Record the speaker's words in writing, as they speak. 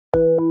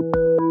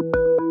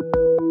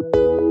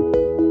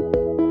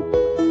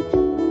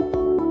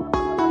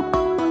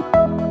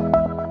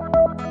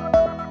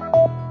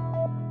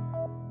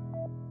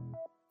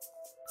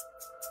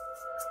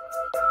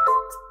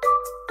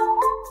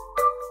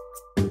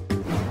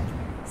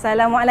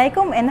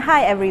Assalamualaikum and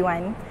hi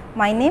everyone.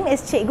 My name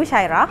is Cikgu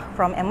Syairah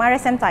from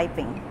MRSM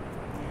Typing.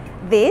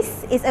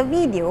 This is a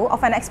video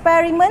of an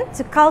experiment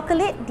to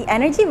calculate the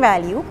energy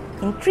value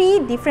in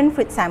 3 different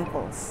food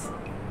samples.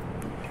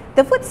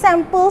 The food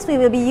samples we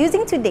will be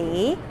using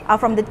today are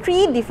from the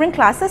 3 different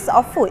classes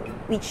of food,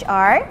 which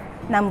are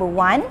number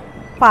 1,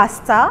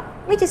 pasta,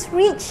 which is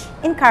rich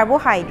in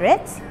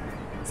carbohydrates.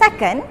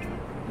 Second,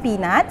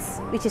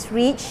 peanuts, which is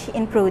rich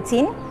in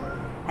protein.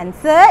 And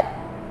third,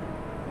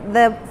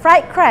 the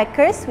fried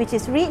crackers, which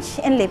is rich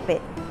in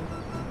lipid.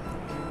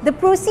 The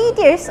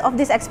procedures of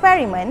this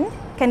experiment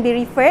can be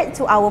referred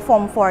to our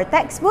Form 4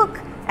 textbook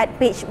at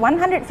page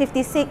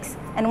 156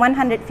 and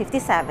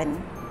 157.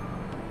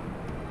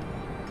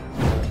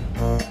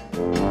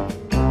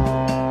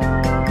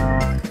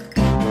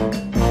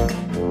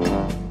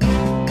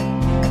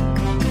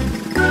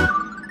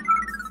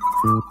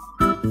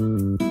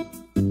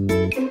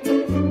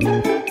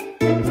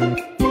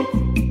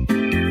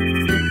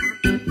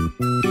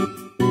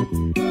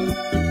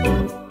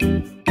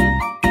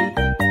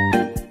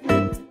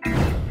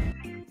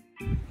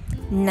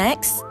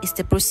 Next is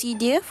the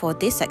procedure for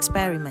this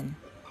experiment.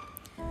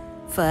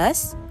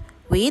 First,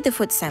 weigh the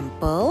food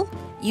sample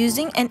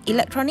using an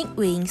electronic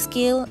weighing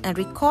scale and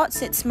record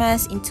its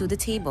mass into the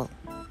table.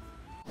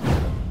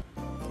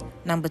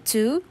 Number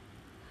 2,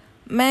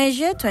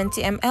 measure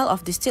 20 ml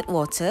of distilled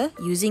water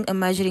using a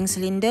measuring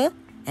cylinder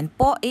and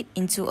pour it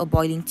into a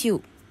boiling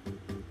tube.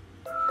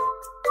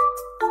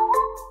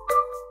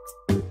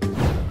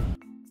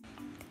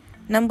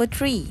 Number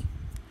 3,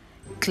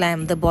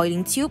 clamp the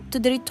boiling tube to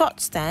the retort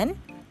stand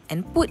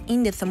and put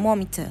in the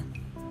thermometer.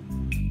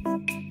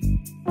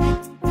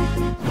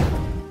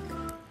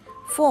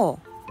 4.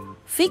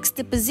 Fix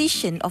the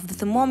position of the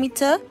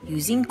thermometer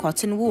using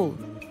cotton wool.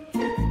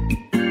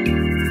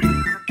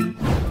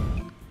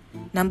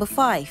 Number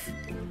 5.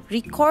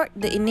 Record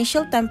the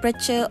initial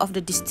temperature of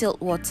the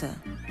distilled water.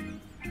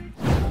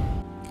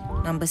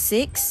 Number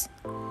 6.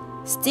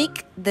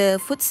 Stick the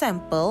food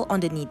sample on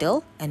the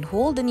needle and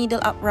hold the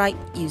needle upright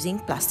using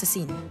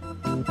plasticine.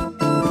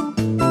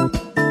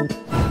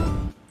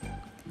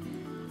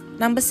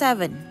 Number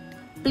 7.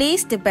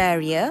 Place the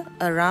barrier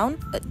around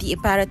the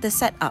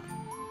apparatus setup.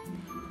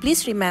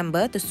 Please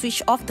remember to switch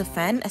off the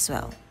fan as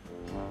well.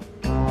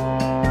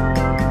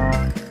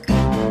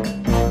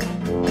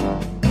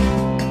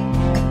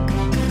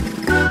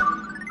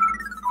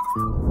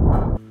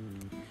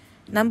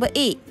 Number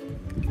 8.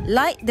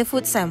 Light the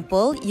food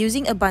sample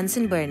using a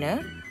Bunsen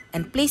burner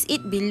and place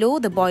it below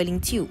the boiling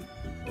tube.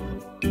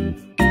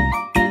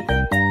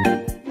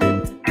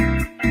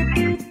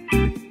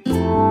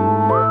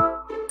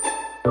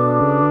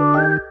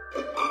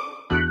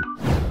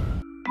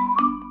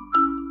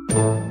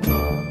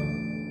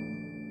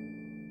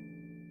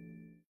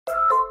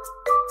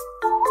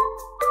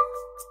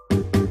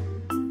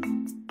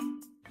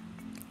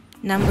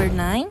 Number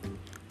 9.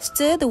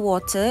 Stir the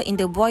water in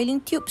the boiling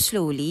tube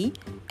slowly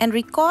and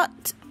record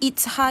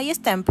its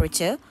highest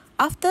temperature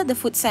after the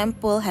food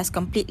sample has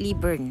completely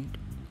burned.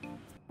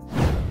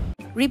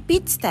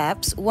 Repeat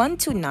steps 1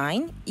 to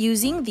 9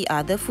 using the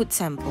other food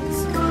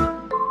samples.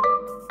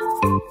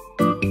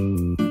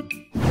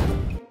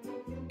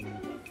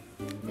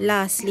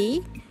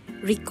 Lastly,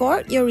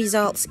 record your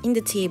results in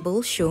the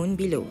table shown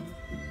below.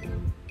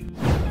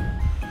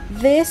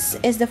 This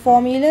is the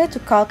formula to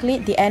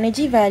calculate the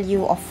energy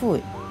value of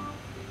food.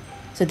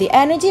 So the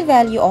energy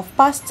value of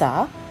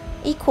pasta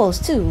equals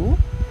to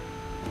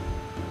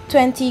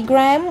 20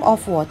 gram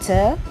of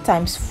water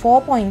times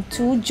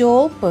 4.2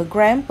 joule per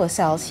gram per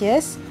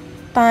Celsius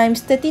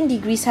times 13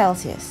 degrees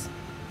Celsius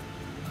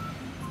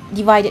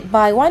divided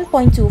by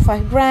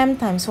 1.25 gram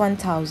times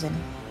 1000.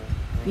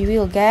 We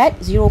will get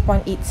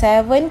 0.87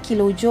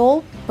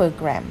 kilojoule per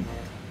gram.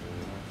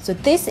 So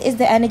this is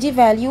the energy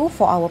value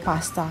for our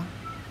pasta.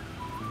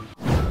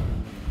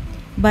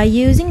 By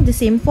using the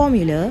same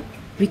formula,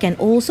 we can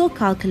also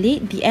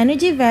calculate the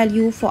energy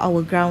value for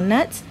our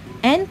groundnuts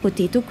and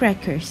potato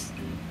crackers.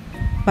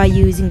 By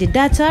using the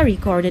data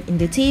recorded in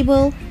the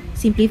table,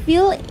 simply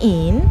fill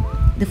in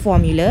the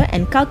formula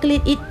and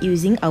calculate it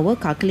using our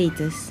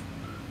calculators.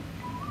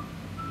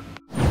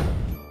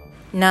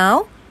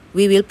 Now,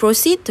 we will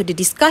proceed to the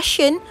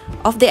discussion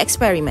of the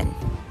experiment.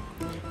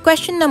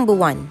 Question number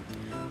 1.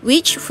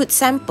 Which food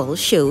sample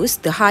shows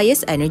the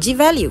highest energy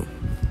value?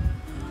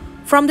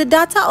 From the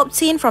data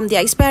obtained from the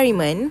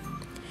experiment,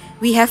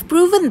 we have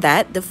proven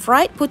that the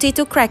fried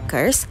potato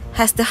crackers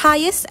has the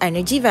highest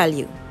energy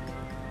value.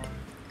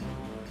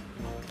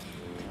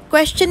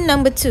 Question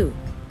number 2.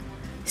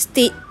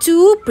 State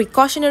 2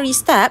 precautionary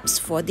steps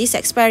for this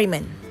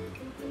experiment.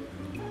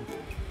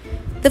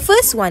 The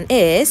first one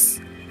is,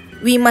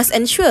 we must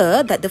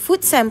ensure that the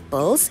food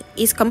samples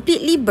is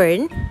completely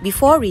burned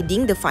before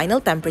reading the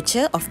final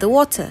temperature of the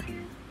water.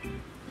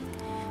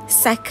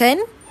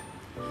 Second,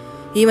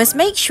 we must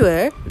make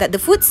sure that the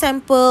food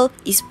sample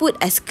is put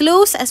as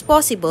close as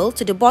possible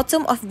to the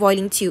bottom of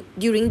boiling tube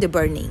during the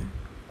burning.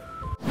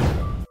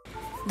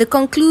 The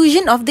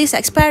conclusion of this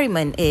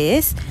experiment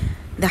is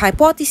the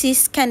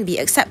hypothesis can be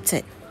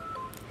accepted.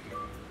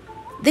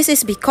 This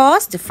is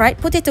because the fried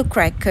potato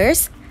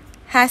crackers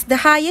has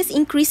the highest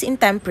increase in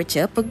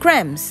temperature per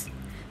grams.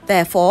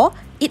 Therefore,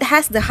 it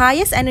has the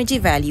highest energy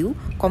value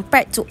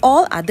compared to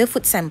all other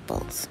food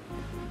samples.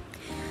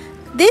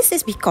 This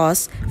is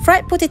because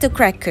fried potato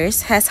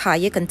crackers has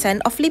higher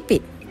content of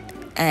lipid,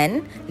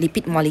 and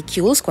lipid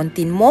molecules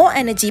contain more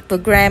energy per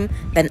gram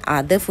than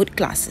other food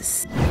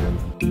classes.